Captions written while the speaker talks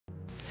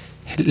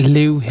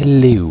Hello,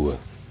 hello.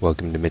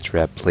 Welcome to Mitch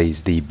Rapp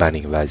Plays The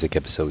Binding of Isaac,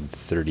 episode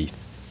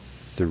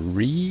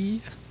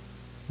 33,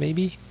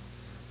 maybe?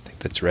 I think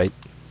that's right.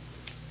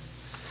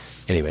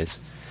 Anyways,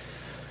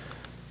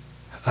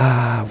 we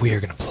are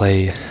going to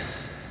play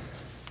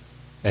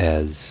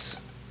as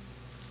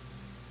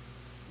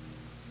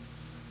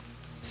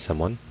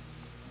someone.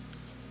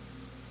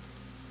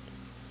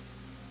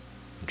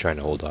 I'm trying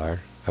to hold R.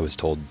 I was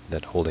told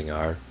that holding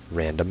R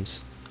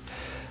randoms.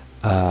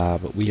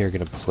 But we are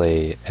going to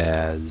play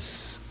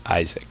as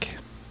Isaac.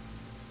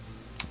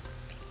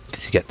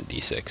 Because you get the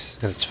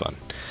D6, and it's fun.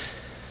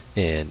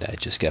 And I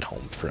just got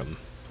home from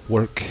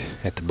work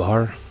at the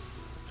bar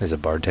as a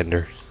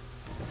bartender.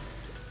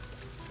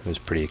 It was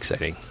pretty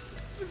exciting.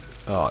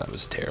 Oh, that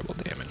was terrible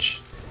damage.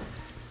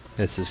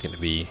 This is going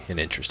to be an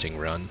interesting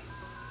run.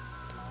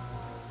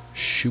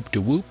 Shoop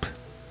to whoop.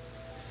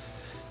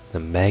 The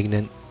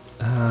magnet.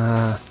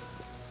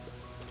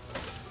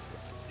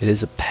 It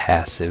is a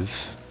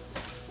passive.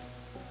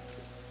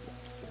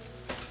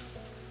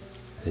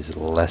 It is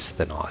less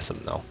than awesome,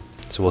 though.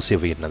 So we'll see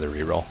if we get another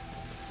reroll.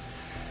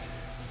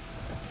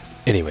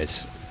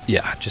 Anyways,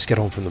 yeah, just got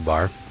home from the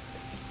bar.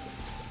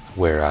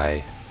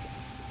 Where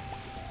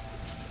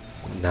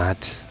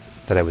not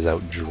that I was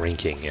out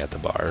drinking at the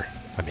bar.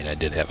 I mean, I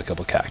did have a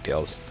couple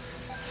cocktails.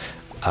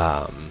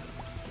 But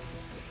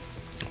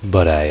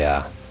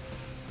I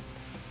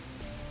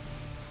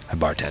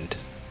bartend.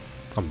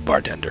 I'm a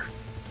bartender.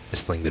 I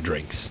sling the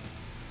drinks.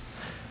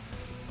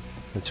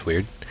 That's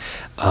weird.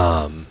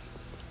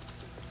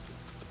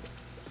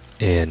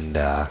 And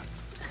I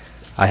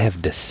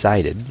have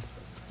decided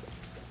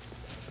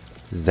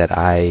that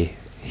I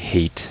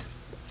hate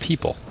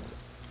people.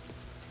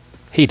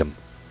 Hate them.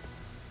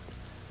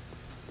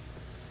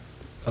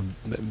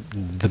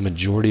 The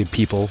majority of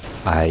people,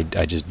 I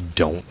just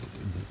don't.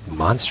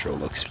 Monstro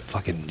looks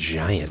fucking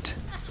giant.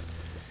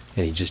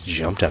 And he just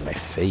jumped on my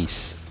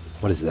face.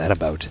 What is that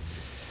about?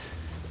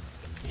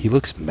 He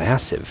looks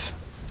massive.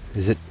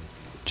 Is it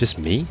just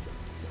me?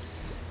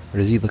 Or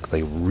does he look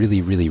like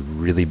really, really,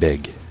 really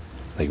big?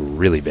 Like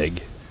really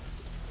big.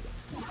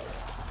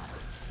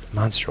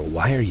 Monstro,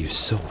 why are you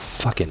so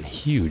fucking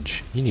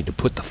huge? You need to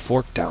put the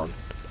fork down.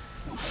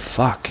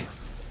 Fuck.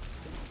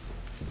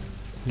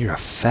 You're a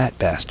fat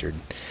bastard.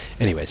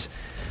 Anyways,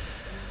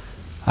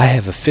 I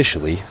have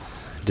officially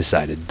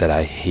decided that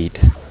I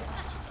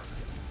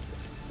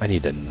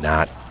need to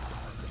not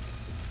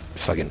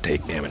fucking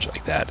take damage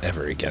like that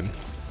ever again.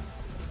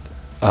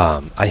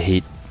 I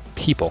hate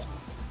people,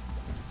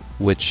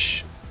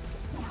 which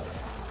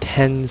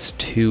tends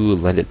to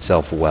lend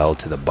itself well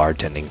to the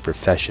bartending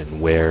profession,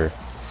 where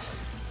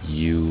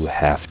you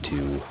have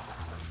to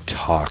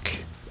talk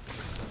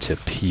to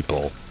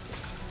people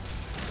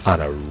on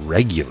a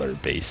regular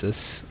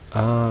basis.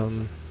 I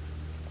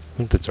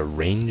think that's a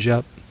range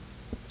up.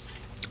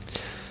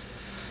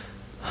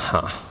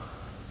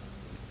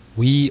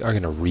 We are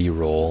going to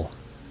re-roll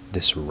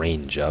this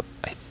range up,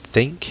 I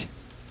think.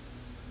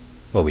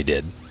 Well, we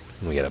did.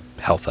 We got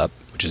a health up,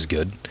 which is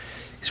good,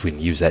 because we can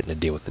use that in a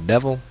deal with the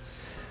devil.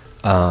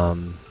 But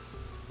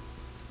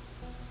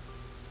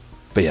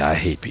yeah, I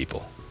hate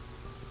people.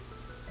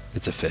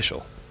 It's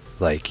official.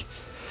 Like, it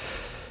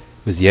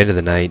was the end of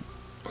the night.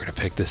 We're going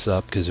to pick this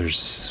up because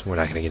we're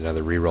not going to get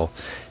another reroll.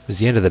 It was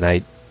the end of the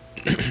night.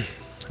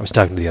 I was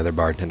talking to the other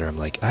bartender. I'm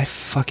like, I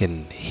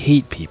fucking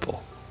hate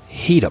people.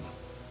 Hate them.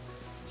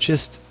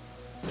 Just,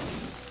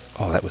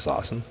 oh, that was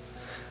awesome.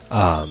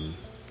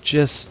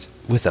 Just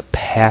with a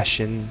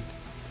passion.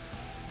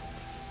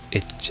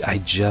 I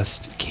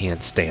just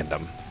can't stand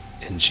them.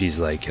 And she's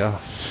like, oh,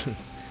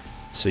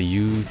 so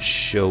you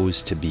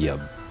chose to be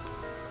a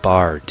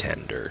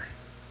bartender.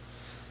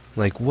 I'm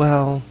like,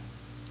 well,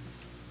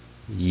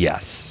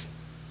 yes.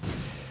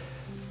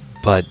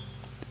 But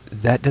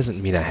that doesn't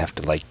mean I have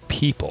to like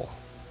people.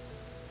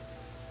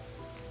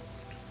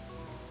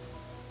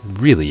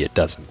 Really, it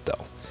doesn't,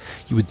 though.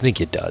 You would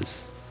think it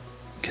does.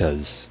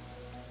 Because,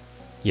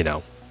 you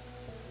know,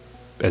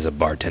 as a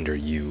bartender,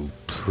 you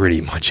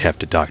pretty much have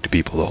to talk to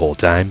people the whole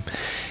time.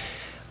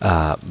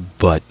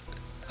 But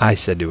I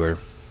said to her,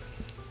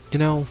 you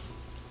know,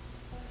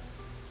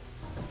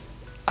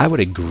 I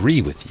would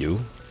agree with you.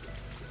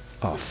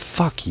 Oh,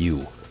 fuck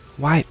you.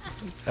 Why?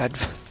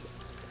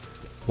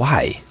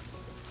 Why?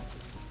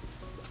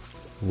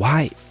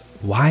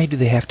 Why do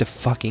they have to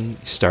fucking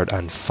start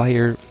on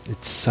fire?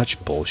 It's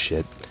such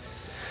bullshit.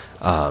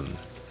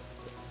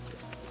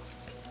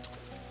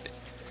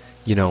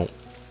 You know,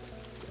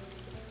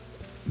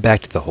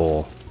 back to the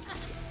whole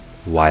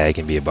why I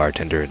can be a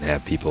bartender and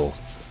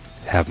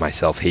have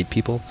myself hate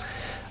people.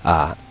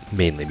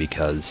 Mainly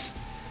because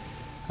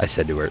I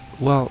said to her,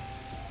 well,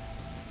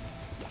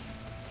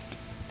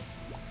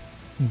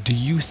 do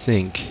you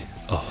think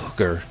a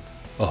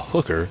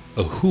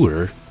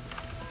hooer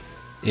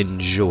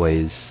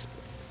enjoys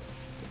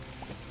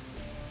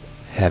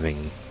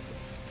having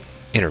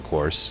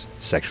intercourse,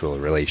 sexual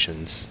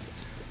relations,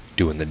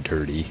 doing the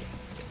dirty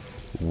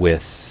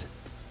with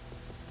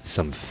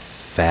some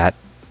fat,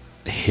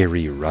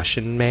 hairy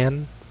Russian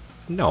man?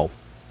 No.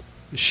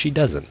 She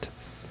doesn't.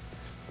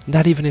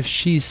 Not even if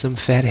she's some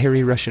fat,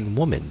 hairy Russian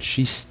woman,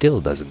 she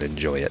still doesn't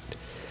enjoy it.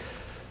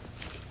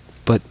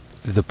 But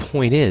the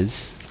point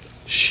is,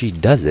 she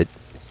does it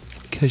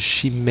because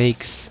she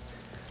makes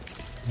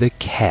the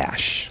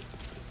cash.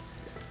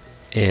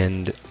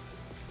 And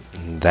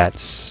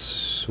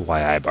that's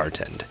why I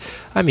bartend.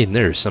 I mean,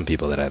 there are some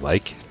people that I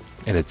like,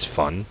 and it's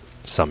fun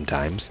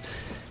sometimes.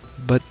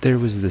 But there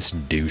was this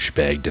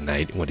douchebag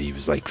tonight when he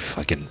was like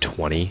fucking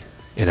 20.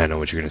 And I know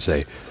what you're going to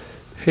say.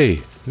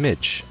 Hey,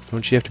 Mitch,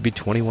 don't you have to be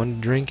 21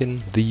 to drink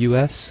in the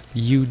US?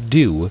 You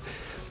do.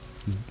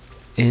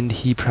 And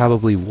he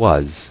probably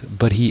was,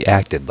 but he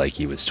acted like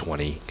he was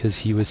 20 because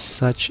he was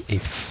such a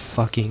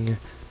fucking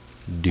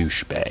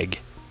douchebag.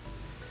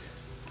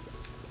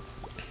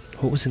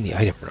 What was in the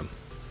item room?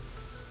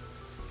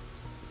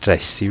 Did I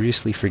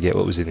seriously forget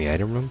what was in the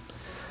item room?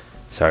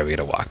 Sorry, we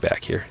gotta walk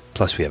back here.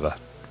 Plus we have a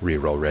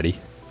reroll ready.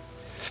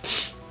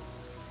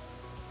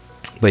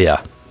 But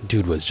yeah,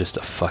 dude was just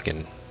a fuck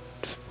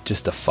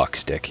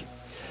stick.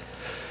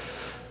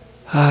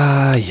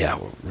 Yeah,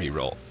 we'll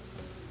reroll.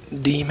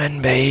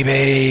 Demon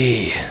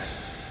Baby!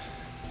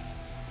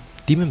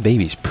 Demon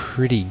Baby's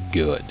pretty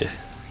good.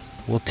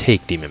 We'll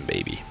take Demon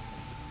Baby.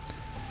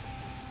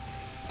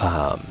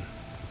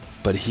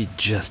 But he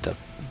just a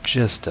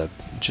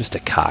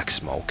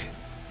cocksmoke.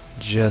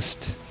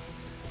 Just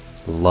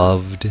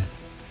loved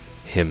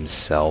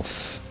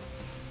himself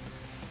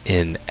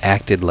and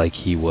acted like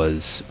he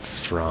was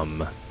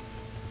from,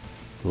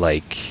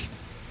 like,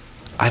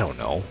 I don't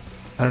know.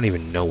 I don't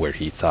even know where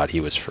he thought he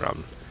was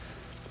from.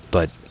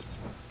 But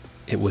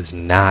it was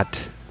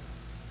not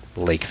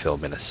Lakeville,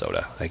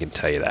 Minnesota. I can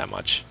tell you that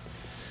much.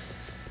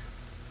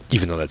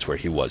 Even though that's where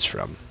he was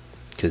from.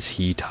 Because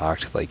he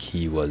talked like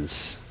he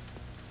was,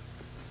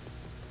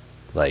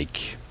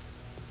 like,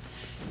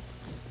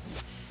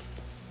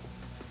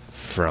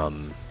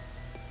 from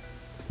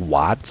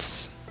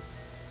Watts,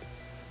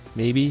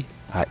 maybe?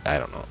 I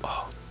don't know.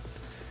 Oh.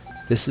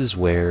 This is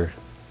where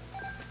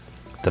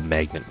the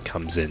magnet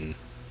comes in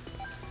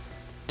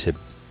to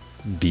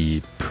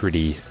be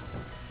pretty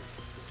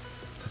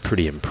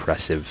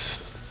impressive.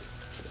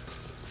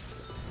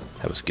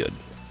 That was good.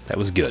 That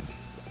was good.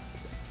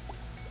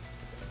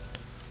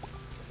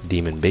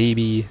 Demon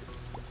Baby,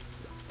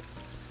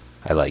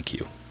 I like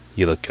you.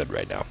 You look good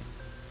right now.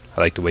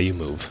 I like the way you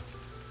move.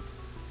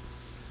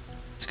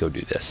 Let's go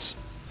do this.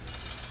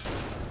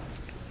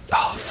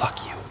 Oh,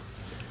 fuck you.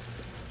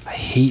 I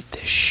hate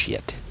this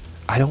shit.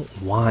 I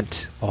don't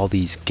want all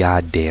these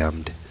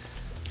goddamned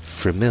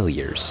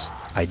familiars.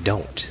 I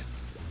don't.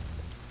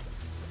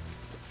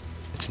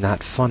 It's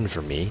not fun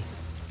for me.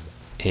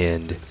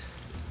 And,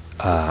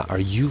 are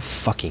you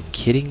fucking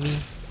kidding me?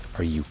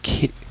 Are you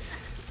kidding?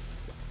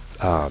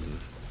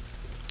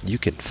 You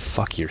can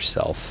fuck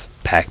yourself,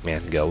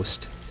 Pac-Man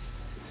Ghost.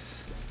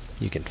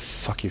 You can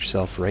fuck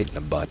yourself right in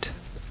the butt.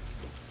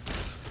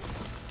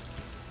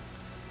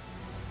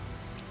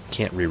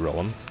 Can't reroll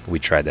him. We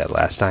tried that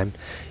last time,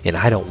 and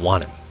I don't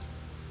want him.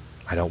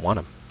 I don't want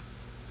him.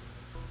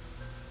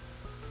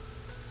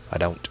 I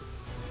don't.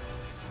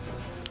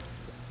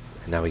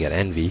 And now we got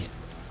Envy.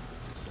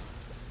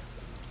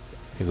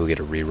 Maybe we'll get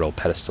a reroll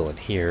pedestal in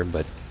here,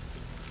 but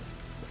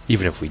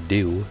even if we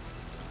do,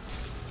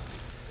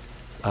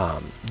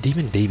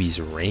 Demon Baby's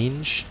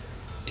range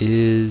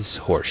is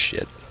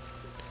horseshit.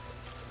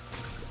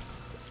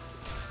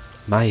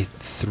 My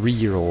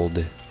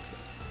 3-year-old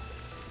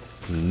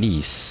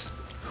niece,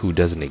 who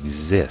doesn't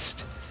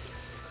exist,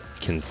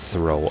 can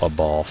throw a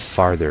ball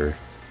farther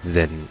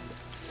than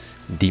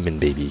Demon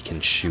Baby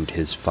can shoot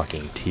his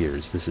fucking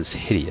tears. This is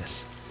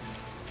hideous.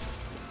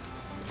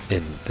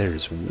 And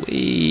there's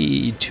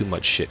way too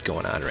much shit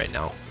going on right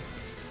now.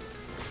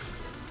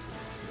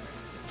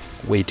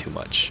 Way too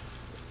much.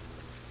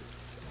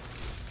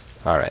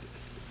 Alright.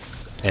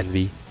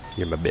 Envy,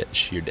 you're my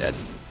bitch. You're dead.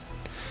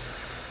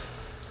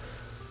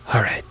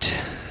 Alright.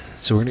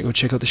 So we're gonna go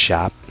check out the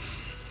shop.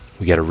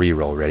 We got a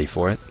reroll ready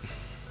for it.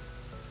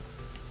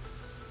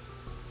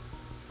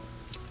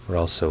 We're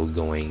also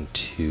going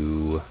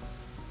to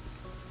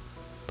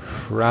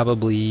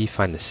probably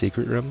find the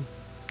secret room.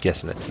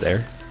 Guessing it's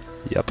there.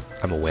 Yep,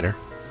 I'm a winner.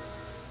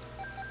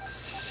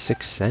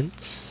 6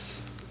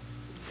 cents?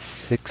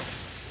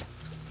 6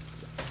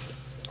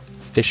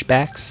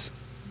 fishbacks?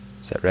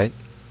 Is that right?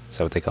 Is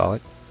that what they call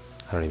it?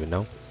 I don't even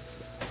know.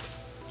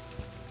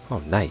 Oh,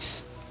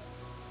 nice.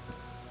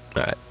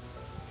 Alright.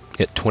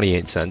 Get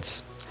 28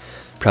 cents.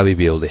 Probably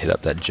be able to hit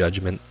up that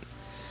judgment.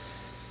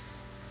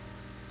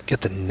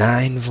 Get the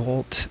 9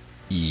 volt.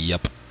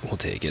 Yep, we'll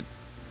take it.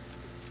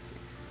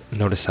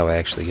 Notice how I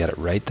actually got it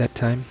right that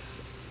time?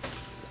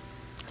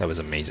 That was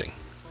amazing.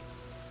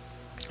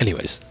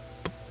 Anyways,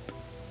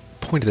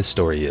 point of the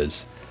story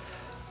is,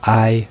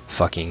 I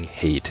fucking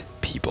hate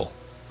people.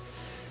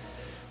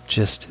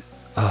 Just,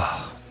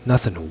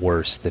 nothing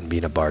worse than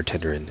being a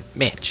bartender and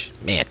match.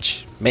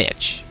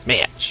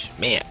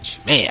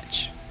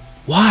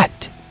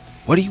 What?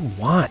 What do you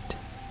want?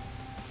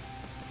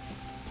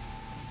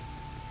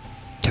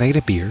 Can I get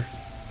a beer?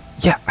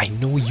 Yeah, I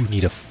know you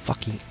need a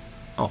fucking...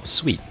 Oh,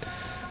 sweet.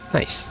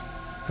 Nice.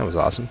 That was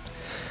awesome.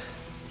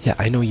 Yeah,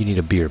 I know you need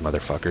a beer,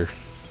 motherfucker.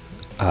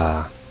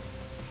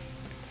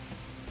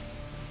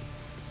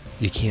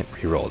 You can't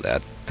re-roll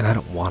that, and I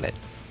don't want it.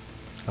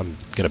 I'm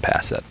gonna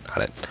pass that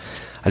on it.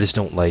 I just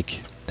don't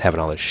like having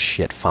all this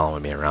shit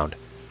following me around.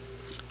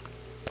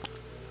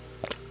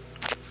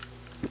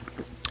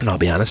 And I'll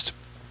be honest,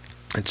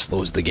 it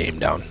slows the game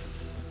down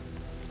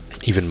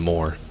even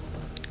more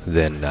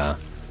than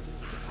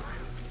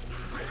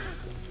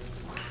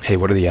hey,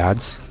 what are the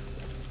odds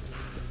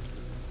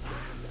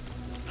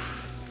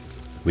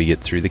we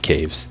get through the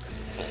caves,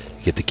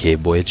 get the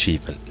Cave Boy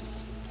achievement,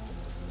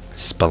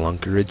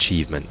 Spelunker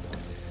achievement?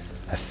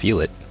 I feel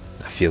it.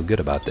 I feel good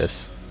about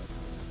this.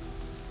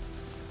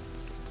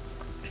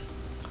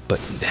 But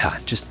yeah,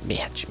 just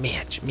match.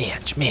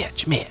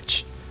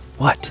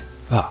 What?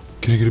 Oh,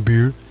 can I get a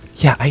beer?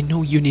 Yeah, I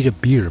know you need a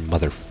beer,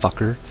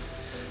 motherfucker.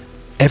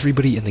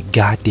 Everybody in the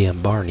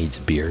goddamn bar needs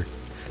a beer.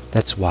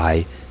 That's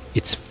why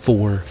it's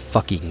 4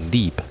 fucking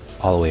deep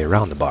all the way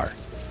around the bar.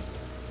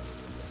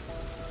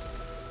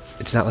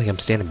 It's not like I'm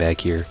standing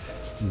back here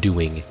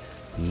doing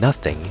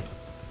nothing.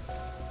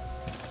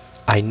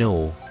 I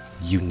know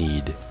you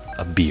need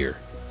a beer,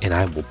 and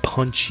I will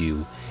punch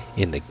you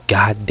in the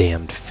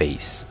goddamn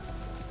face.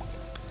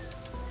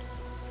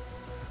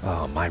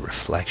 Oh, my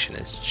reflection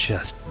is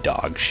just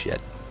dog shit.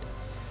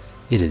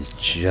 It is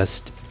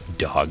just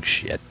dog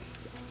shit.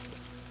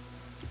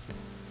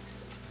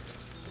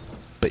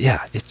 But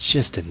yeah, it's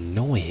just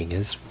annoying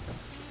as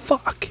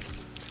fuck.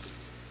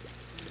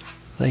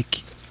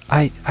 Like,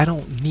 I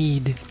don't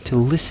need to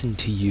listen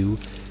to you.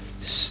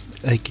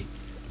 Like,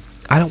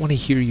 I don't want to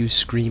hear you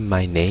scream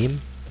my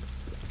name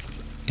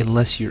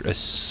unless you're a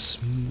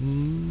smoking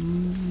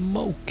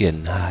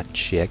hot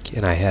chick.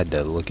 And I had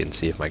to look and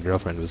see if my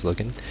girlfriend was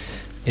looking.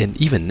 And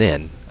even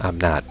then, I'm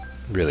not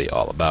really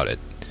all about it.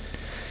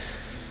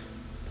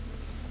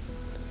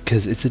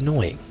 Because it's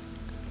annoying.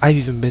 I've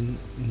even been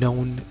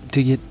known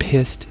to get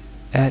pissed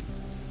at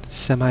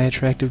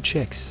semi-attractive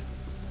chicks.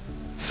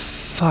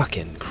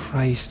 Fucking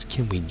Christ,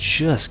 can we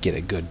just get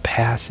a good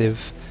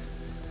passive?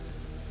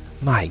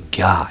 My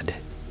God.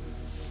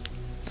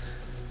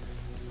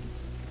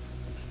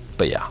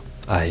 But yeah,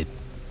 I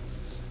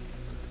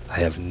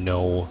have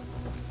no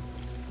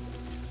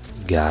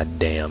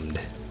goddamned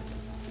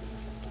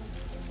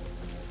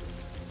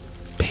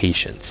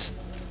patience.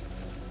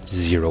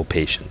 Zero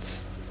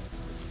patience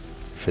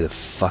for the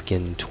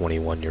fucking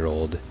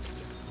 21-year-old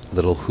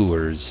little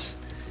hooers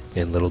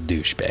and little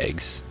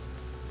douchebags.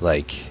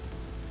 Like,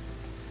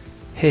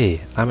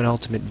 hey, I'm an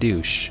ultimate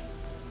douche.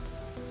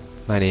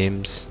 My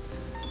name's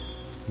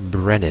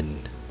Brennan,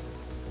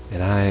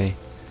 and I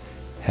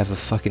have a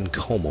fucking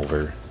comb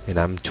over, and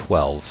I'm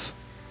 12.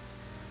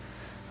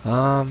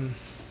 We'll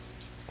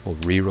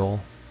reroll.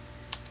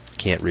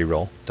 Can't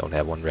reroll. Don't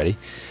have one ready.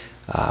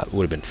 It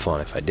would have been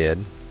fun if I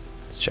did.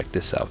 Let's check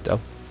this out, though.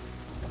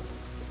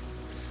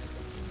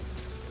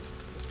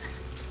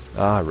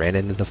 Ran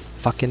into the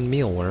fucking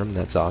mealworm.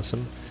 That's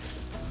awesome.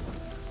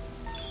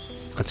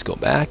 Let's go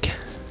back.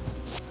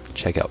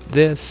 Check out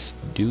this.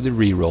 Do the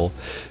reroll.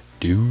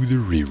 Do the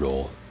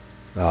reroll.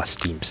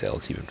 Steam sale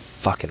is even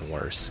fucking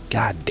worse.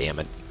 God damn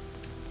it.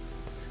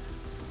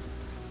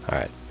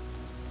 Alright.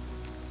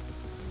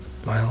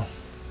 Well,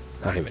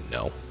 I don't even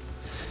know.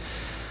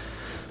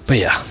 But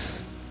yeah.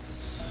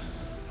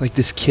 Like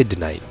this kid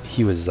tonight,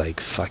 he was like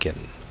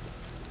fucking,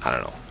 I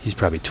don't know, he's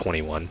probably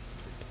 21.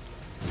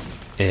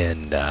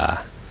 And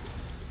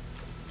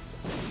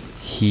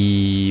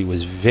he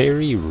was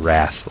very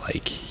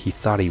wrath-like. He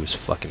thought he was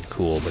fucking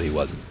cool, but he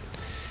wasn't.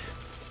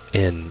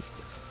 And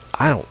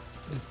I don't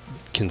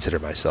consider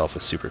myself a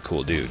super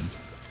cool dude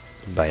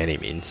by any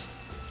means.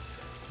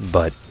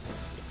 But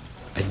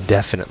I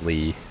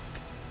definitely...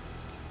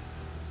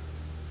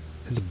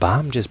 Did the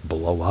bomb just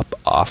blow up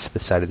off the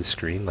side of the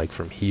screen, like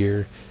from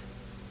here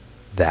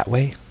that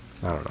way?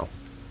 I don't know.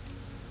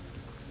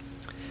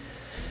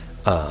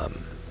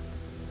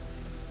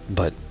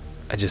 But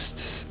it's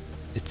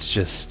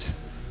just,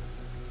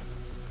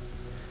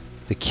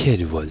 the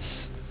kid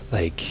was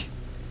like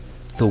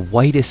the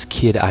whitest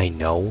kid I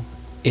know.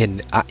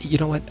 And you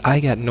know what? I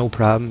got no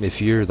problem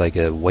if you're like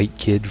a white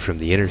kid from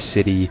the inner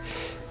city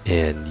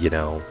and, you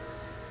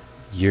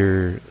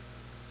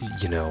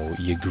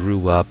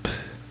grew up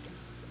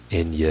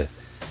and you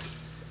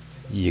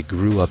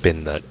grew up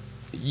in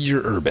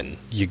you're urban.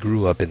 You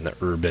grew up in the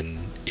urban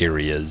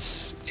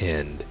areas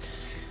and,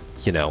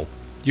 you're a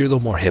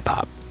little more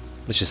hip-hop.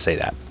 Let's just say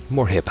that.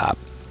 More hip-hop.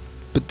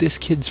 But this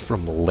kid's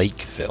from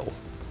Lakeville.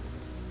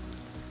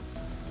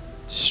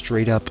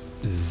 Straight up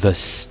the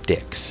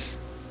sticks.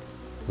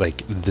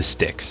 Like, the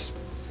sticks.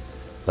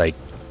 Like,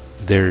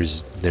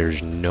 there's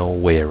no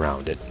way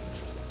around it.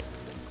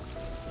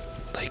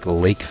 Like,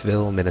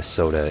 Lakeville,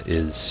 Minnesota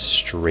is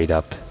straight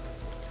up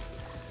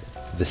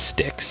the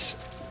sticks.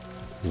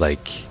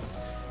 Like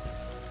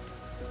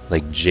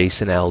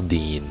Jason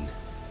Aldean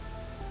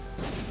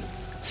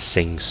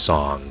sings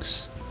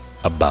songs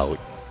about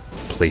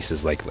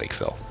places like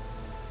Lakeville.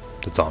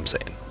 That's all I'm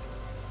saying.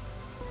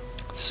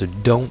 So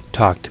don't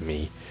talk to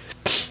me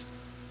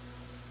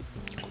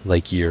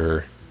like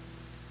you're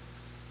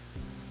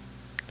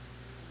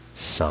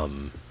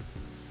some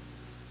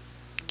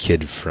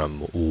kid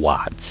from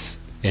Watts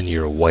and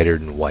you're whiter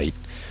than white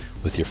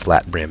with your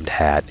flat-brimmed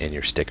hat and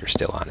your sticker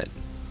still on it.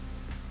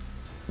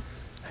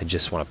 I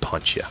just want to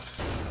punch you.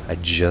 I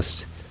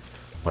just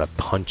want to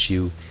punch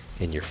you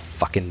in your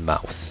fucking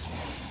mouth.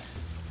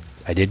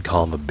 I did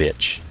call him a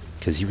bitch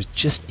because he was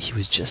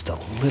just a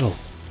little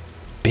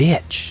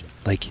bitch.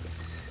 Like,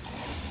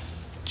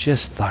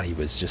 just thought he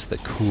was just the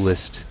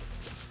coolest.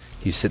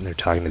 He was sitting there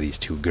talking to these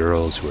two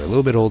girls who were a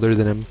little bit older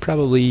than him,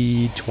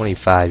 probably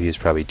 25, he was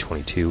probably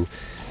 22,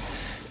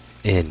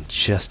 and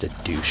just a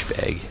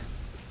douchebag.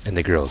 And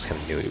the girls kind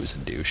of knew he was a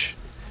douche.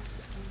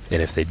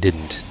 And if they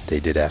didn't, they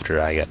did after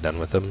I got done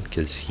with him,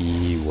 because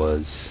he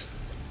was...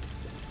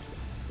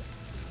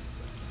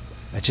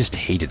 I just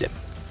hated him.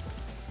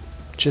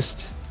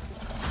 Just...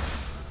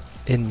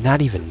 And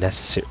not even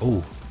necessary...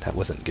 Oh, that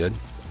wasn't good.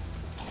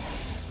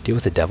 Deal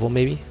with the devil,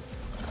 maybe?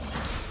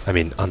 I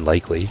mean,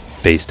 unlikely,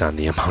 based on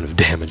the amount of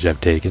damage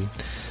I've taken.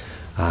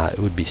 It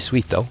would be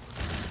sweet, though.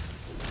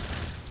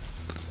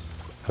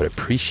 I would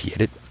appreciate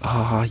it.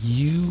 Ah,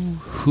 you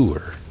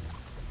hooer.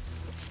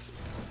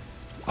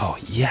 Oh,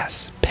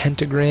 yes.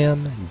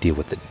 Pentagram, deal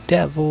with the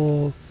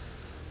devil.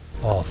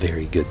 All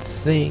very good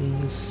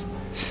things.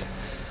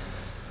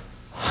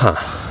 Huh.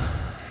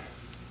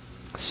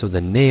 So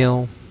the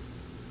nail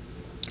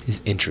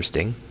is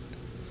interesting.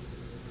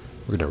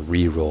 We're going to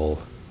re-roll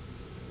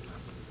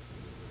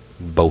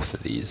both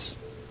of these.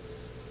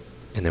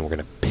 And then we're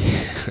going to...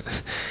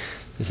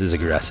 This is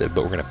aggressive,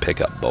 but we're going to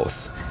pick up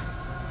both.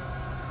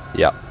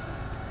 Yep.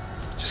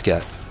 Just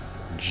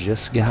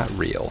got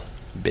real,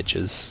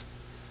 bitches.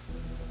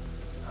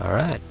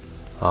 Alright.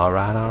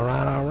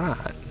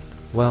 Alright.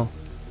 Well,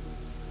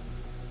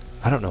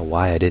 I don't know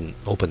why I didn't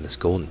open this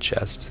golden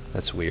chest.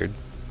 That's weird.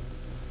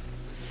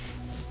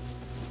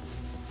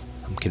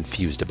 I'm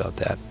confused about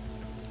that.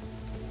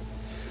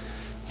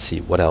 Let's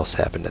see, what else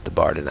happened at the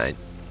bar tonight?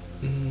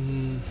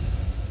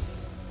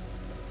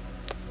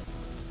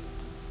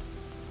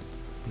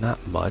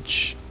 Not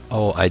much.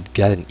 Oh, I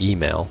got an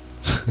email.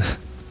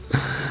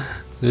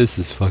 This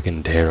is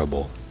fucking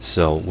terrible.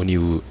 So when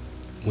you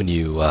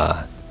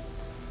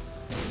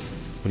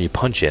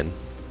punch in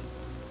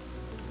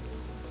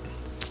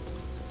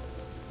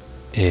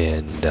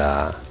and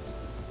when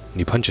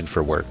you punch in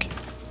for work,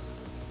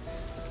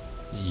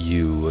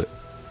 you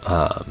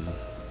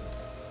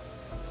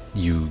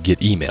get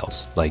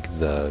emails. Like,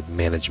 the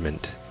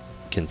management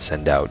can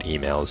send out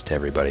emails to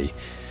everybody,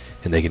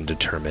 and they can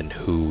determine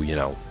who,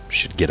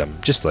 should get them,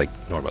 just like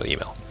normal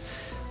email.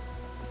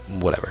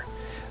 Whatever.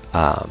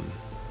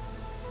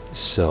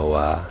 So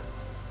I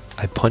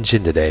punch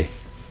in today,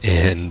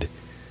 and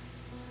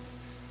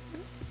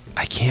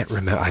I can't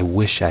remember. I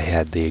wish I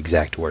had the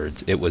exact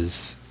words. It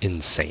was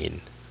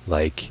insane.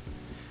 Like,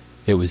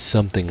 it was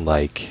something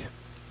like,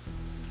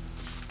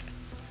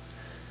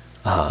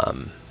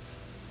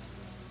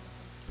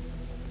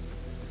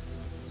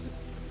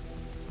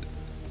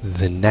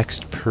 the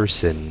next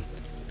person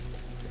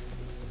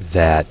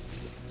that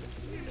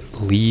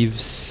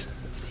leaves,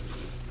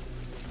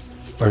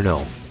 or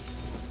no,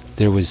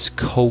 there was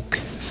Coke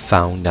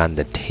found on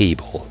the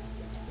table,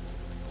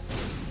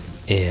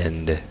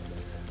 and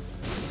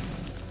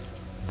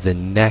the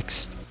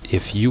next,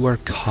 if you are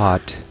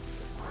caught,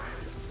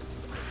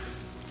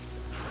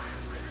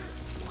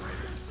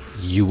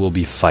 you will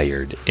be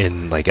fired.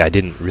 And like, I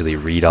didn't really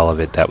read all of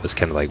it. That was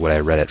kind of like what I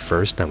read at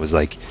first, and I was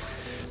like,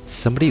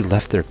 somebody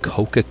left their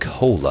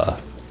Coca-Cola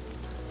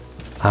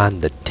on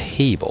the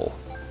table.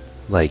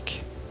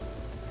 Like,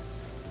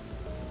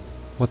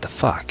 what the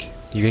fuck?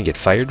 You're gonna get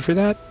fired for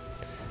that?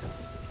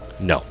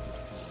 No.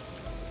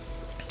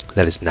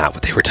 That is not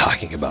what they were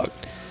talking about.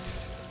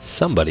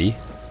 Somebody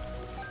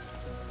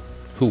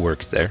who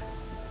works there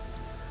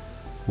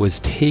was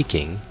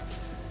taking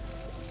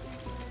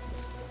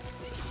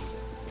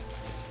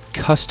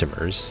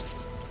customers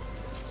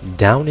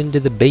down into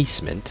the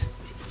basement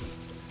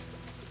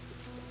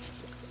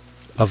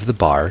of the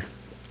bar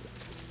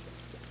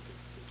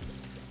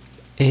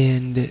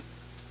and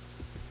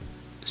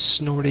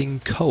snorting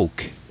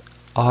Coke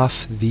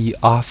off the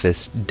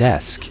office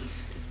desk.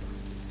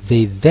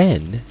 They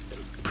then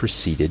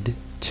proceeded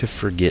to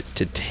forget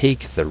to take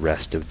the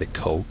rest of the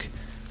Coke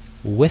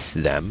with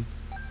them,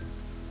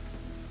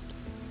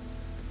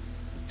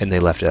 and they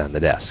left it on the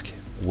desk,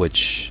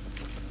 which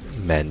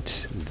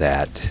meant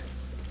that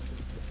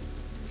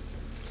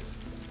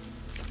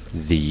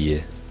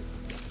the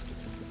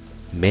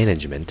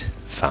management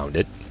found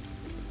it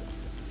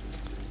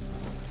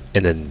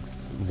and then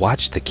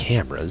watched the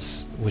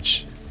cameras,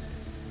 which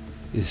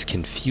is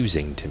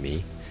confusing to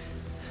me.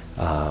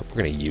 We're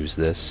going to use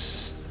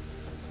this,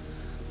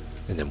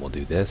 and then we'll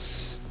do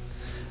this.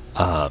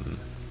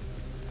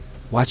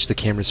 Watched the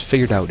cameras,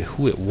 figured out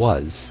who it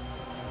was,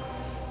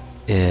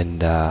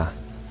 and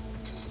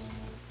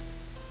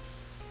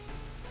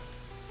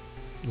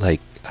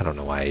like, I don't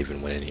know why I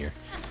even went in here.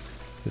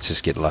 Let's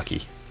just get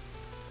lucky.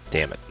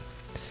 Damn it.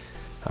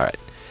 All right.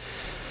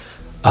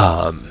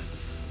 Um,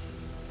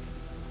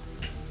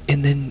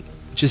 and then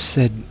just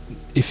said,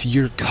 if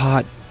you're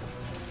caught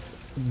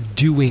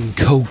doing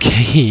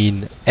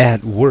cocaine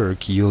at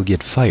work, you'll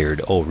get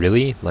fired. Oh,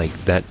 really?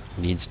 Like, that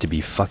needs to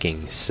be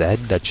fucking said?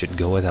 That should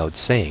go without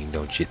saying,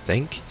 don't you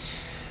think?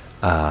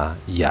 Yeah,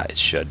 it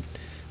should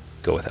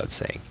go without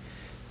saying.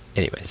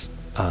 Anyways,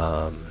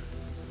 but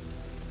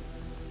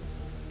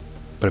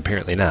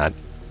apparently not.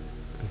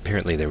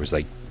 Apparently there was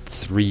like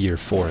 3 or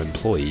 4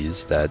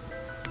 employees that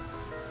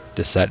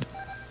decided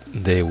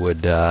they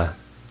would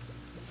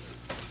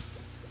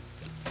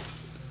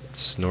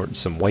snort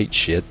some white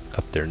shit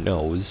up their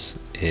nose,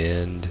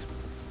 and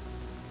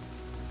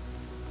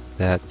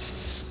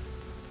that's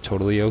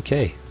totally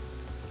okay.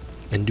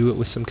 And do it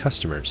with some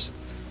customers.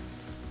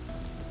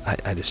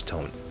 I just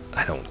don't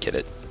get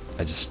it.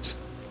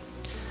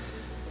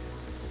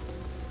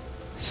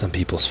 Some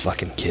people's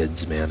fucking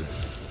kids, man.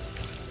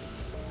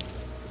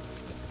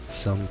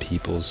 Some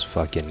people's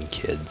fucking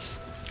kids.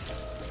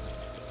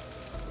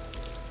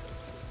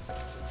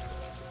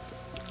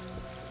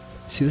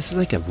 See, this is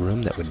like a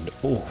room that would...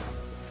 Oh,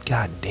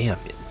 god damn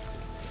it.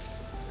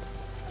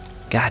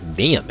 God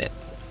damn it.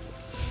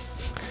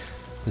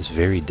 I was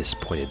very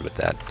disappointed with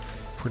that.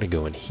 We're going to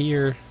go in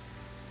here.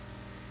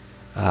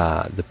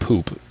 The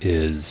poop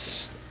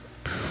is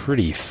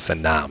pretty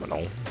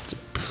phenomenal. It's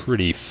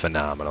pretty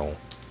phenomenal.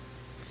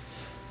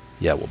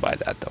 Yeah, we'll buy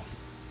that, though.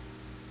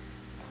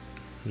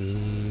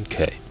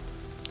 Okay.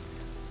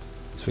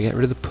 So we got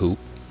rid of the poop.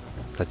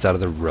 That's out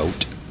of the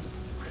rote.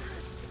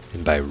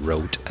 And by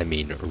rote, I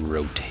mean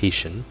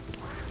rotation.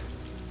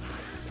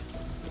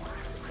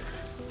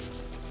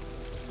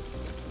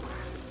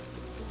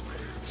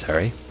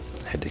 Sorry,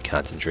 I had to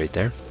concentrate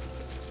there.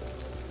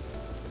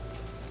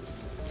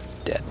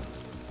 Dead.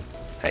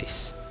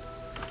 Nice.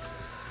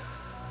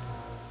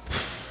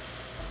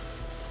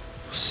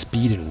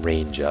 Speed and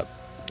range up.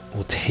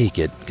 We'll take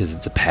it because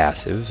it's a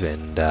passive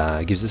and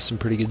gives us some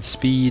pretty good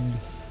speed.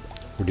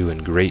 We're doing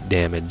great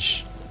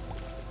damage.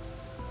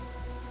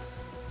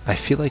 I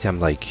feel like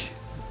I'm like,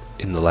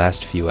 in the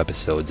last few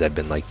episodes, I've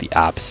been like the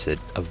opposite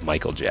of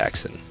Michael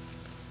Jackson.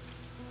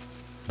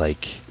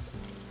 Like,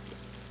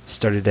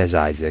 started as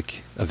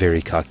Isaac, a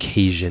very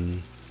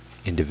Caucasian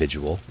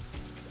individual,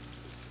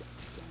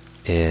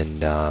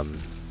 and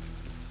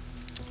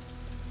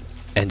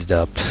ended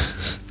up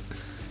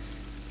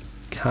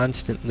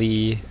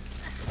constantly...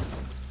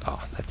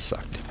 Oh, that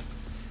sucked.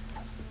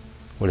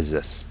 What is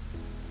this?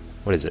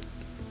 What is it?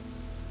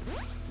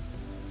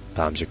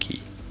 Bombs are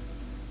key.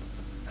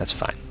 That's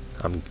fine.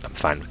 I'm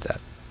fine with that.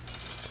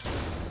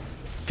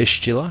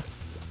 Fistula.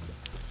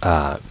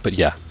 But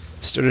yeah,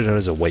 started out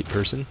as a white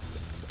person,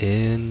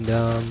 and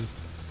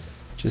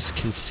just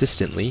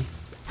consistently...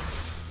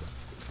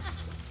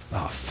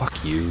 Oh,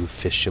 fuck you,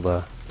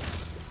 Fistula.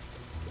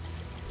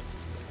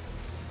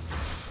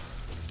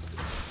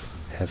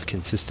 Have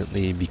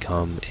consistently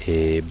become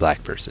a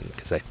black person,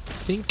 because I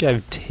think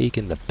I've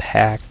taken the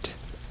pact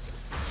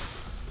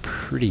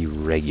pretty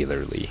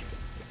regularly.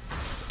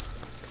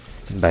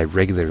 And by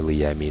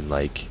regularly, I mean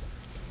like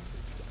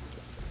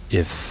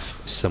if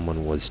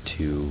someone was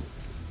to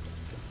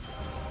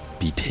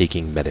be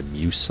taking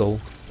Metamucil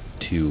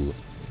to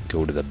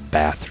go to the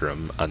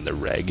bathroom on the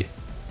reg.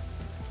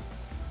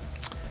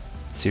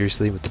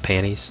 Seriously, with the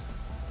panties?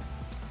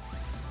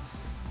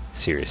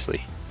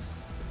 Seriously.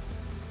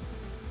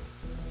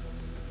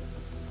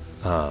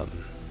 I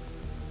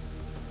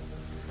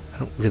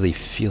don't really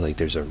feel like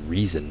there's a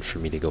reason for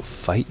me to go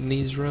fight in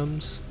these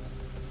rooms.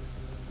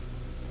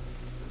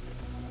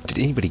 Did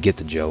anybody get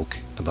the joke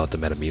about the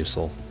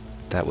Metamucil?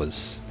 That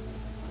was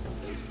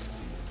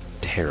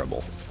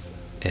terrible.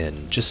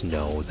 And just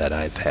know that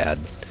I've had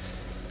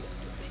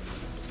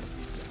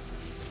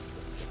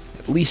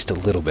at least a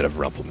little bit of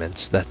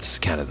rumplements. That's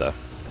kind of the...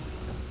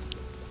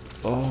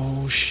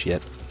 Oh,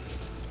 shit.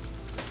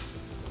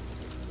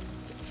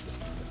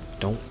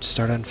 Don't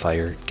start on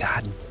fire.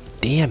 God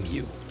damn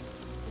you.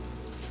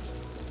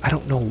 I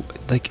don't know,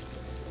 like...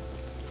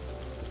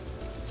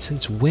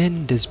 Since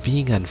when does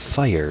being on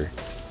fire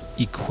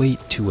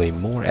equate to a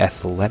more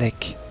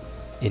athletic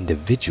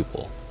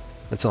individual?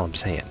 That's all I'm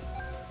saying.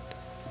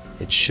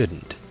 It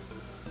shouldn't.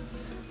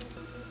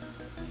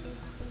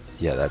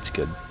 Yeah, that's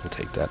good. We'll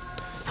take that.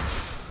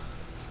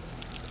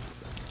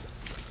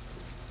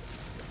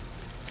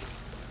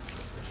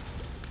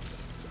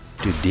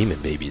 Dude, Demon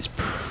Baby is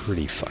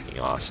pretty fucking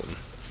awesome.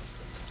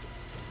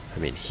 I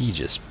mean, he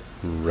just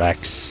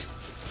wrecks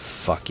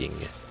fucking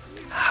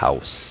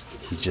house.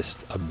 He's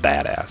just a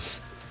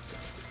badass.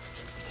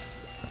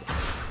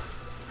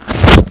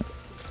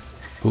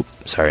 Oop,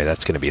 sorry,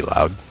 that's gonna be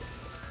loud.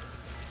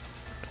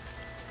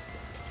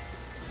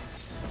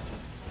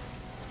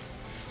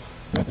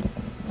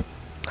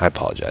 I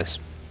apologize.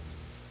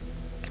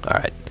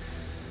 Alright.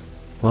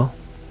 Well,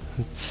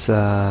 it's,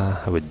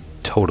 I would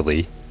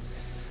totally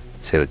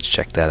say let's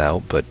check that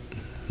out, but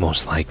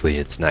most likely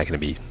it's not going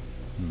to be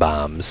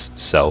bombs,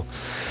 so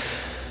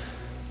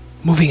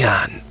moving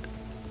on.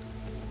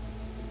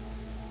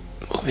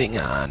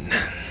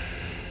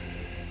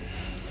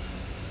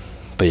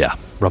 But yeah,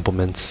 Rumple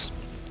Minze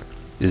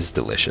is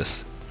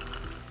delicious.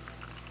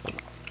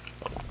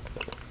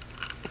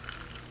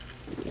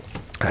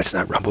 That's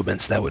not Rumple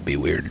Minze, that would be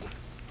weird.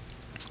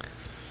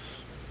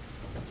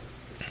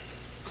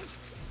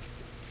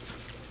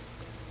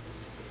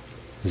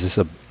 Is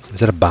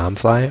that a bomb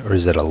fly or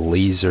is it a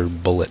laser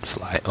bullet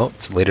fly? Oh,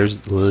 it's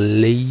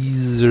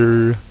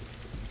laser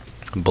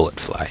bullet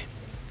fly.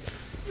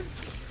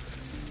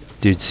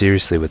 Dude,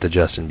 seriously, with the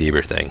Justin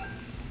Bieber thing,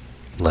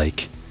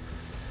 like,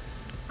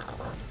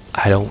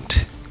 I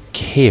don't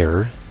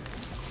care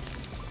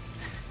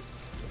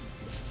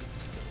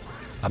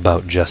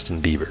about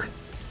Justin Bieber.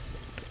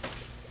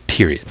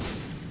 Period.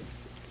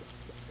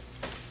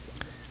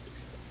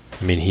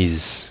 I mean,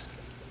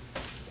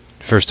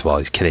 first of all,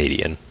 he's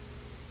Canadian.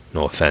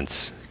 No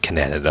offense,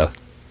 Canada.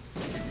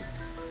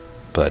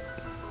 But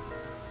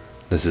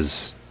this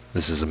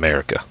is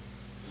America.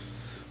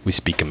 We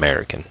speak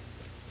American.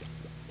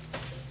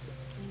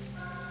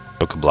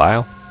 Book of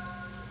Belial.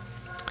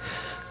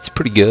 It's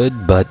pretty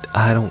good, but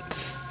I don't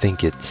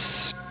think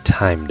it's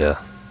time to...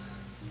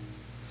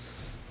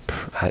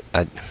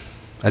 I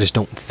just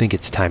don't think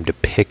it's time to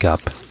pick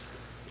up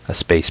a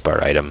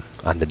spacebar item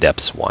on the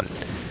Depths one.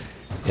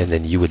 And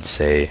then you would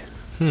say,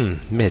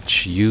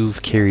 Mitch,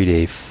 you've carried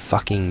a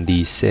fucking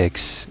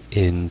D6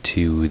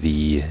 into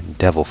the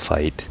devil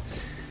fight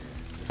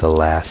the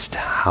last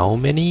how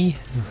many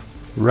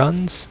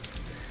runs?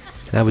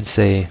 And I would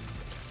say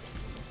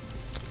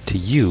to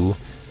you,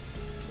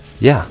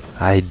 yeah,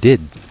 I did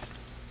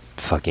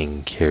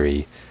fucking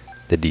carry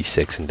the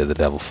D6 into the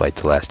devil fight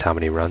the last how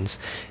many runs.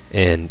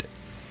 And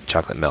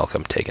chocolate milk,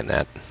 I'm taking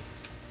that.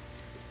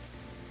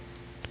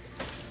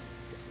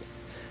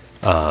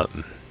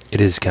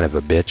 It is kind of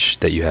a bitch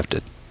that you have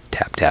to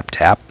tap, tap,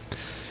 tap,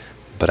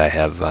 but I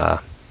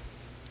have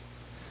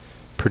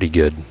pretty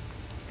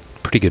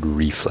good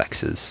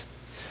reflexes.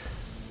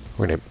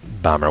 We're gonna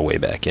bomb our way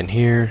back in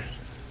here.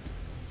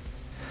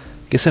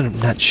 Guess I'm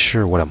not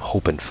sure what I'm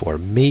hoping for.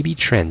 Maybe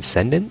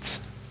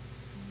Transcendence?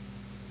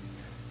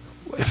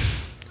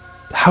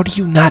 How do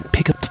you not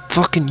pick up the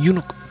fucking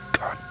unicorn?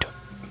 God,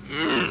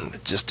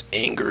 it just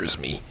angers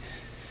me.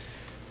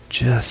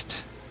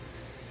 Just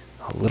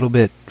a little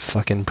bit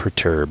fucking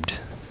perturbed.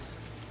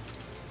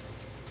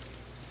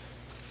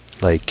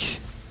 Like,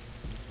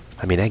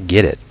 I mean, I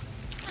get it,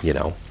 you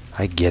know,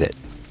 I get it.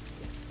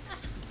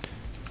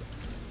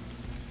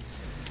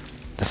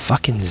 The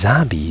fucking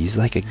zombie, he's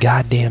like a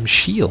goddamn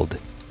shield.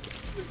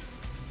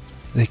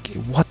 Like,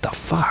 what the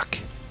fuck?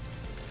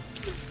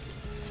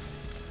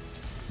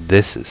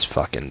 This is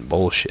fucking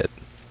bullshit.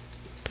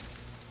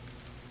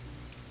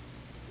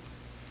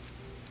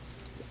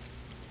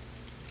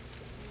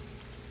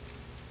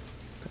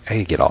 I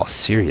could get all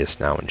serious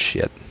now and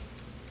shit.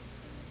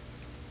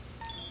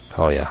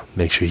 Oh yeah,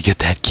 make sure you get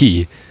that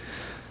key.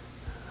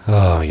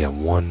 Oh, I got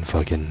one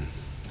fucking...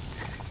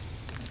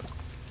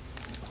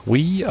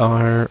 We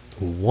are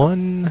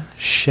one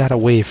shot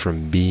away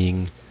from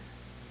being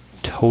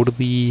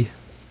totally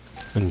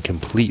and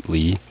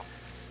completely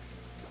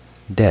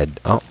dead.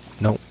 Oh,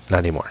 no, not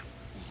anymore.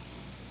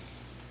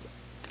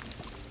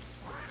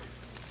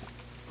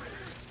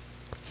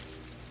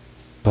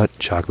 But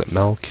chocolate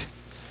milk,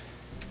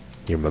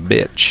 you're my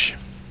bitch.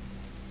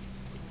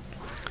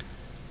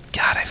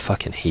 God, I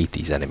fucking hate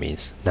these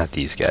enemies. Not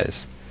these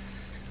guys.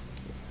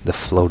 The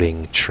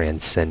floating,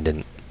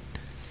 transcendent,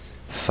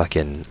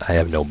 fucking, I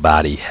have no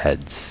body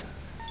heads.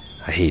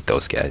 I hate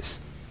those guys.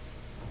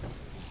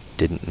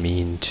 Didn't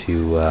mean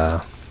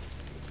to,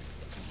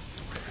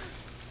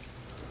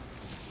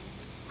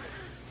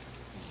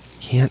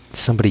 Can't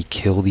somebody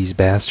kill these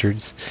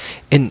bastards?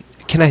 And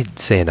can I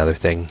say another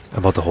thing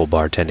about the whole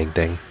bartending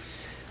thing?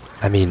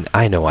 I mean,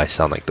 I know I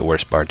sound like the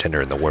worst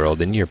bartender in the world,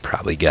 and you're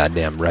probably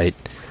goddamn right.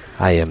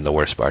 I am the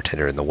worst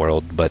bartender in the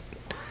world, but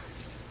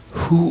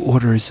who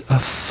orders a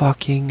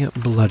fucking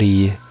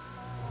Bloody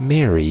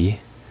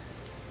Mary?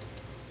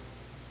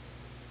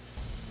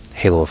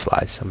 Halo of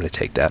Flies. I'm going to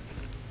take that.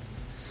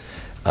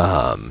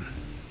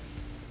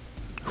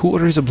 Who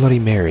orders a Bloody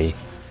Mary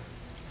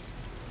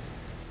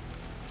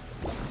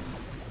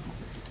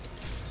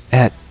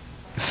at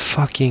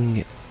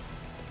fucking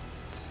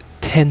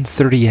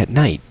 10:30 at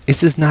night?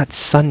 This is not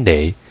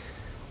Sunday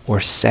or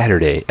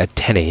Saturday at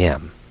 10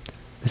 a.m.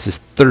 This is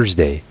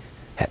Thursday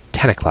at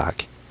 10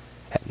 o'clock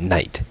at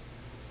night.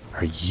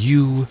 Are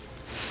you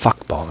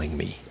fuckballing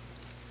me?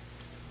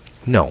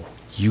 No,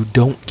 you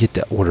don't get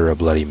to order a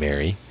Bloody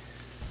Mary.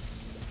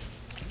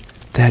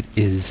 That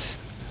is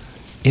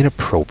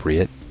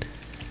inappropriate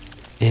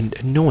and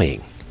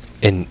annoying.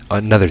 And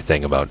another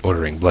thing about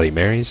ordering Bloody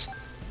Marys,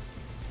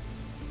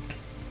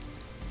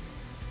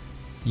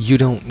 you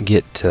don't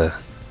get to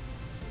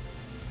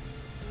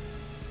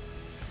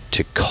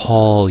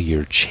call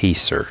your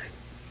chaser.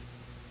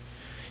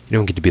 You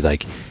don't get to be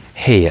like,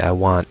 hey, I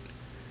want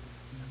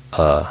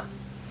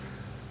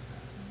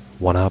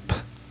one up.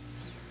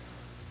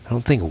 I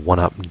don't think one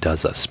up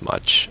does us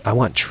much. I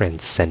want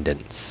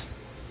transcendence.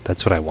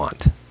 That's what I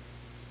want.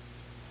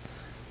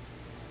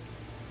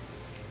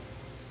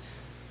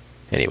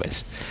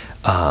 Anyways,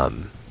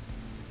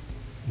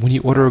 When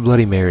you order a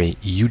Bloody Mary,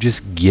 you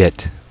just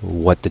get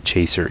what the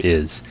chaser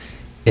is.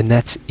 And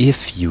that's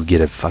if you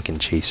get a fucking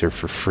chaser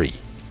for free.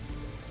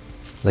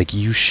 Like,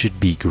 you should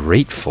be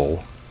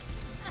grateful.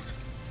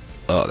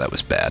 Oh, that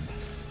was bad.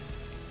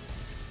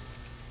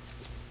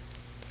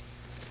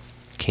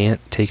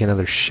 Can't take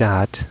another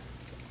shot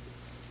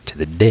to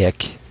the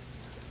dick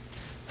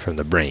from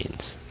the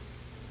brains.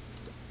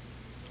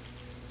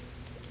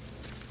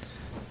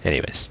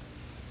 Anyways.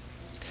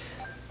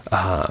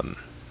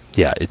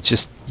 Yeah, it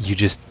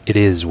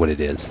is what it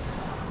is.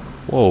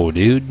 Whoa,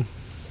 dude.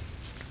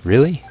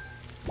 Really?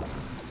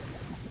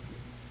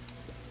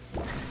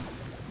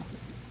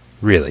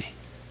 Really?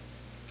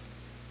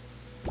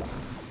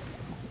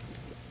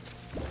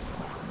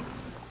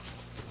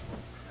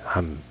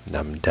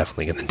 I'm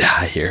definitely gonna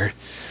die here.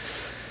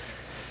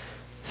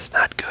 This is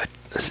not good.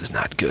 This is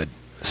not good.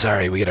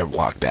 Sorry, we gotta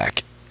walk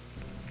back.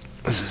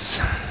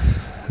 This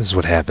is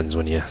what happens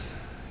when you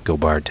go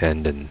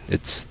bartend and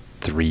it's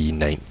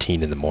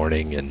 3:19 in the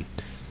morning and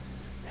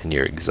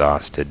you're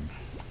exhausted.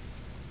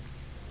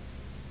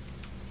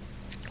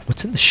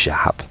 What's in the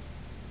shop?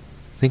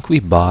 I think we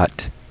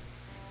bought...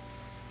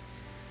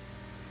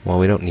 Well,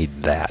 we don't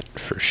need that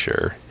for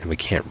sure, and we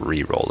can't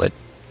re-roll it.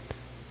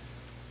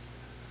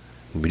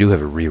 We do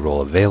have a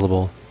re-roll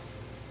available.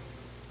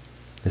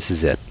 This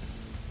is it.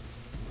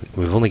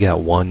 We've only got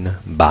one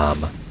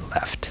bomb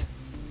left.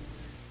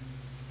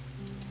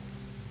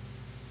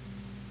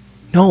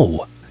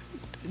 No!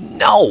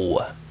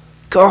 No!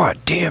 God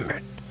damn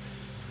it!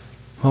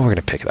 Well, we're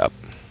gonna pick it up.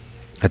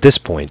 At this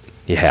point,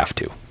 you have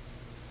to.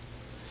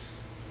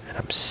 And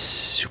I'm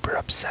super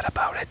upset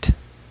about it.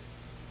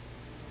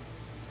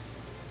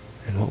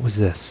 And what was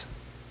this?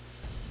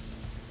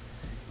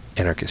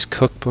 Anarchist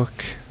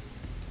Cookbook.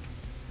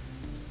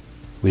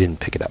 We didn't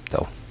pick it up,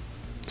 though.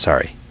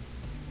 Sorry.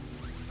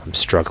 I'm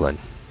struggling.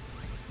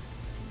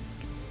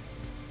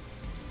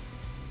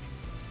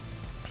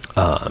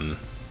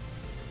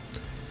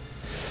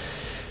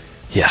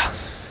 Yeah.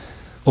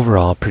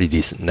 Overall, pretty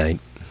decent night.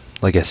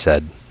 Like I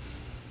said,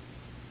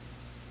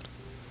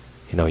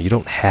 you know, you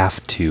don't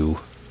have to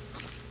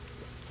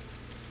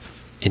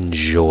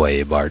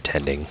enjoy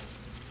bartending.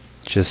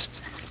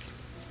 Just...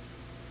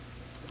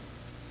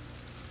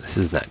 This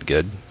is not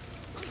good.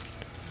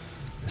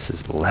 This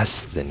is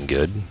less than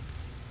good.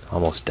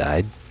 Almost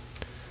died.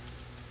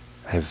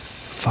 I have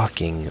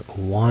fucking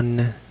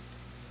one...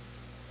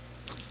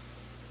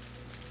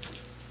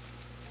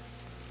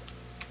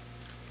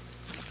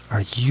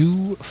 Are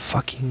you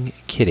fucking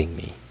kidding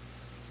me?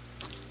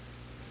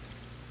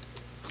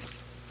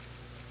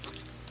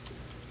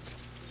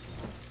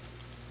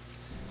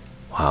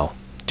 Wow.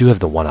 Do have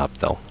the 1-up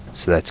though,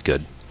 so that's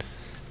good.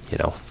 You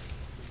know.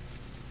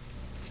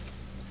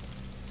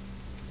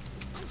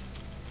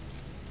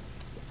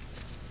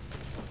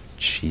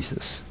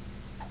 Jesus.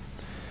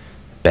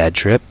 Bad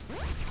trip.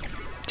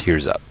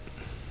 Tears up.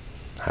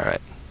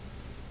 Alright.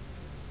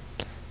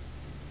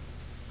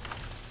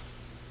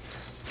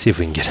 See if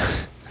we can get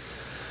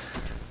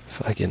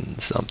fucking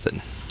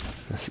something.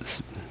 This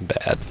is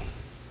bad.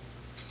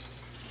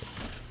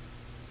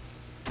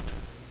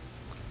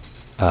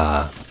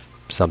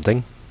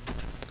 Something.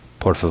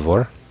 Por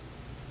favor.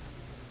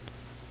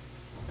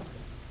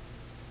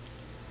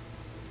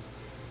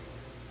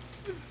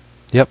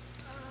 Yep.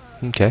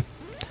 Okay.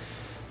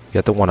 We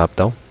got the 1-up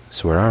though,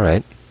 so we're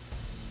alright.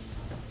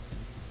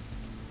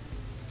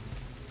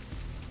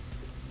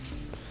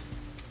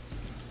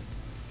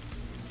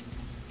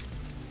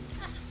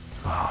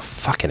 Oh,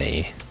 fucking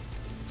A.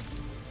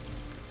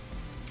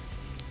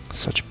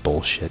 Such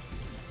bullshit.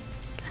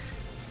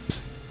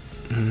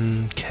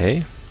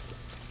 Okay.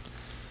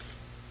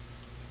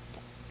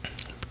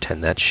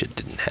 Pretend that shit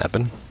didn't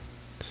happen.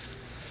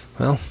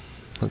 Well,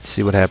 let's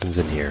see what happens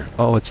in here.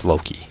 Oh, it's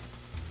Loki.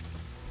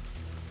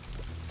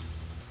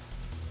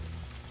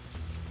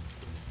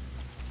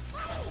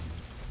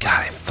 God,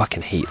 I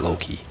fucking hate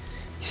Loki.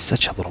 He's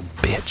such a little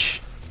bitch.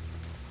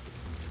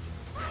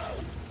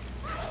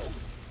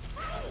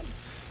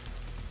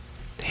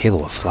 The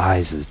Halo of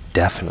Flies has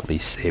definitely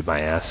saved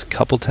my ass a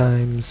couple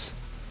times.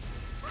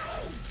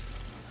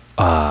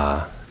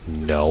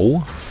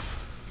 No.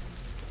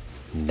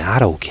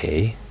 Not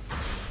okay.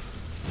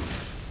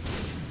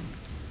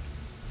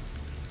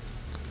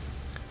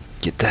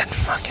 Get that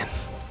fucking...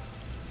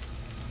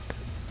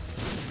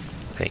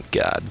 Thank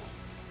God.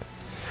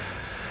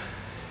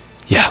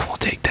 Yeah, we'll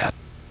take that.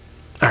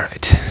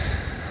 Alright.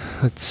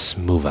 Let's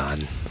move on.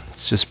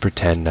 Let's just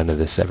pretend none of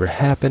this ever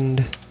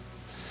happened.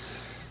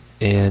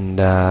 And,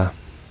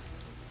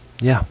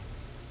 yeah.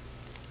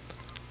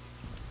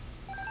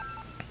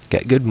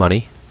 Got good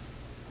money.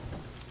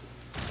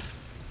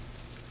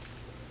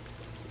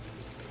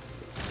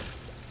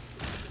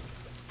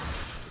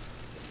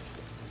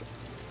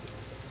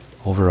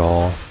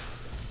 Overall,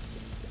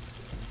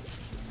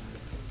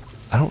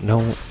 I don't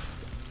know.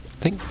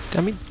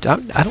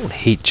 I don't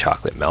hate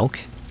chocolate milk.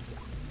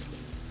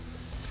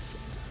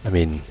 I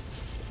mean,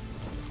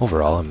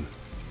 overall, I'm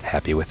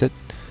happy with it.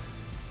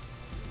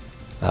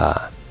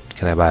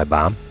 Can I buy a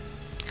bomb?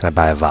 Can I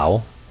buy a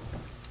vowel?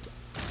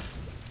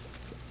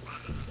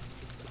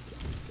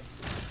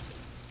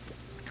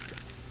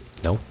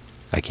 No,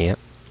 I can't.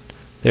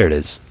 There it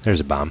is. There's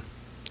a bomb.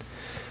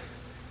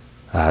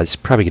 It's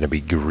probably going to be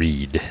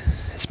greed,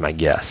 is my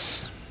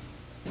guess.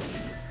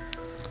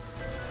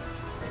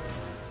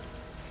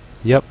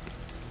 Yep.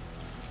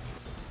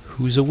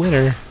 Who's a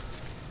winner?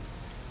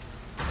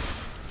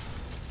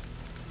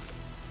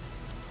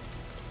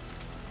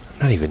 I'm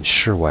not even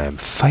sure why I'm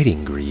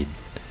fighting greed.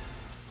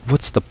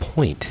 What's the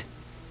point?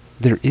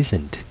 There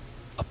isn't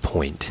a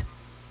point.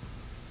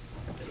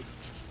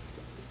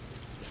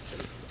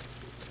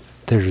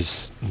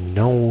 There's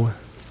no...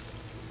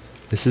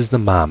 This is the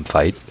mom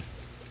fight.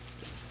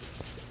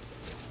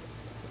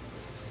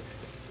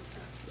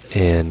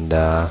 And,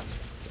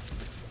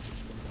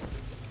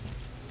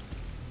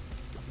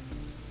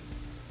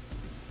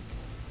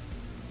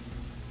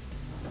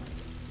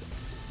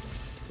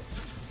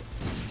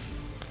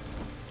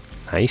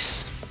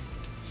 nice.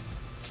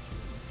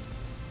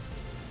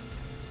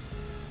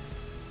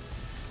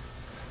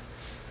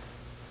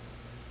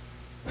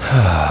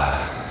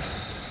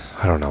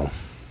 I don't know.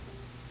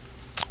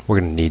 We're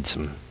gonna need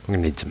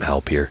some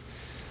help here.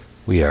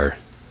 We are,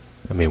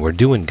 I mean, we're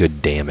doing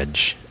good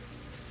damage,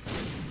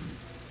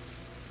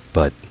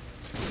 but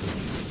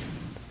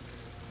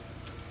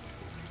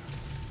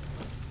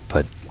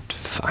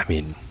I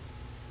mean,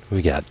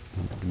 we got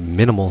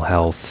minimal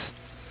health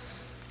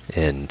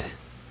and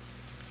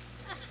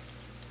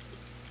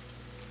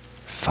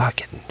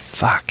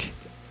fuck.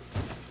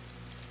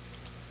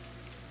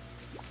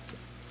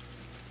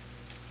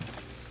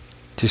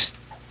 Just,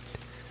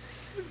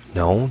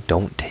 no,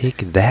 don't take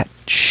that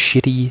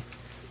shitty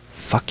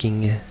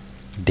fucking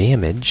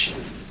damage.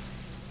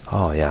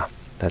 Oh yeah,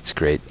 that's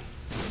great.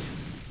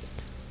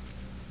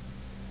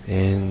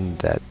 And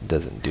that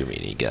doesn't do me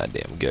any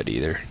goddamn good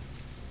either.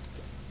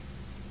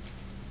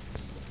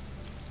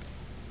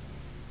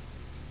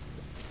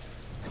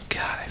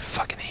 God, I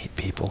fucking hate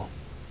people.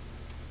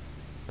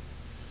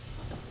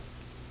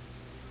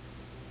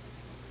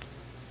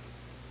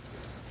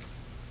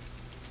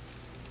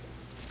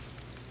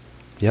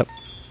 Yep.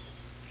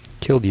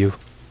 Killed you.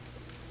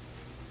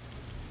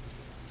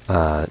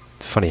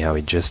 Funny how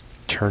he just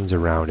turns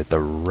around at the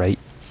right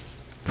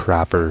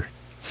proper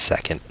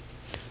second.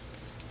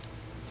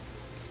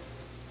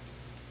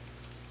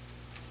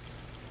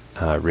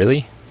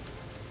 Really?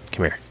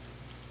 Come here.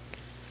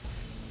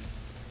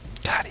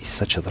 God, he's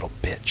such a little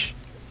bitch.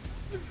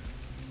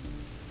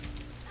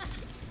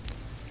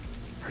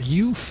 Are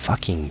you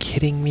fucking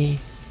kidding me?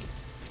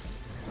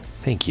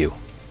 Thank you.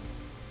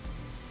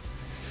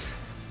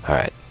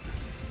 Alright.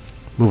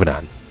 Moving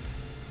on.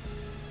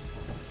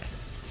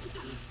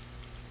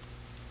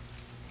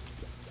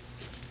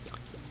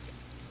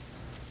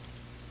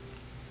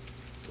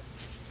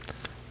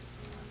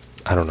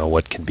 I don't know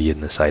what could be in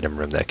this item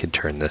room that could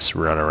turn this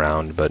run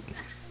around, but...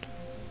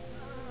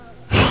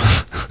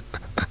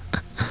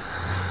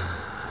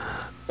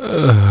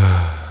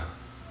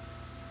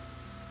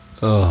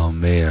 Oh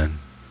man.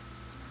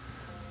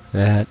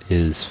 That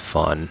is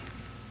fun.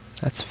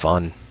 That's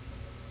fun.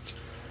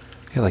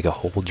 I got like a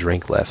whole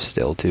drink left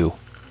still too.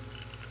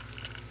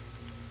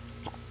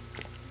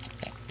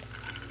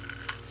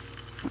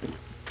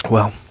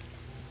 Well,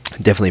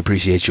 definitely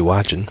appreciate you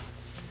watching.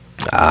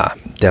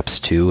 Depths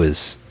 2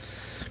 is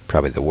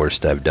probably the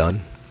worst I've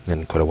done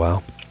in quite a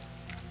while.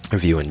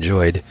 If you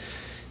enjoyed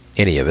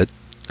any of it,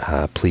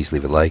 please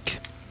leave a like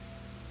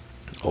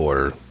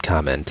or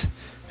comment.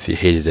 If you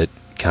hated it,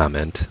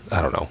 comment.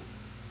 I don't know.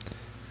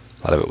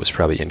 A lot of it was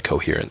probably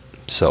incoherent.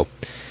 So,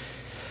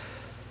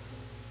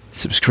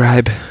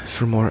 subscribe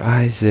for more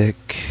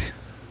Isaac.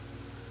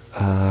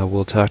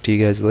 We'll talk to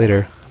you guys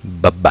later.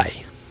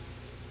 Bye-bye.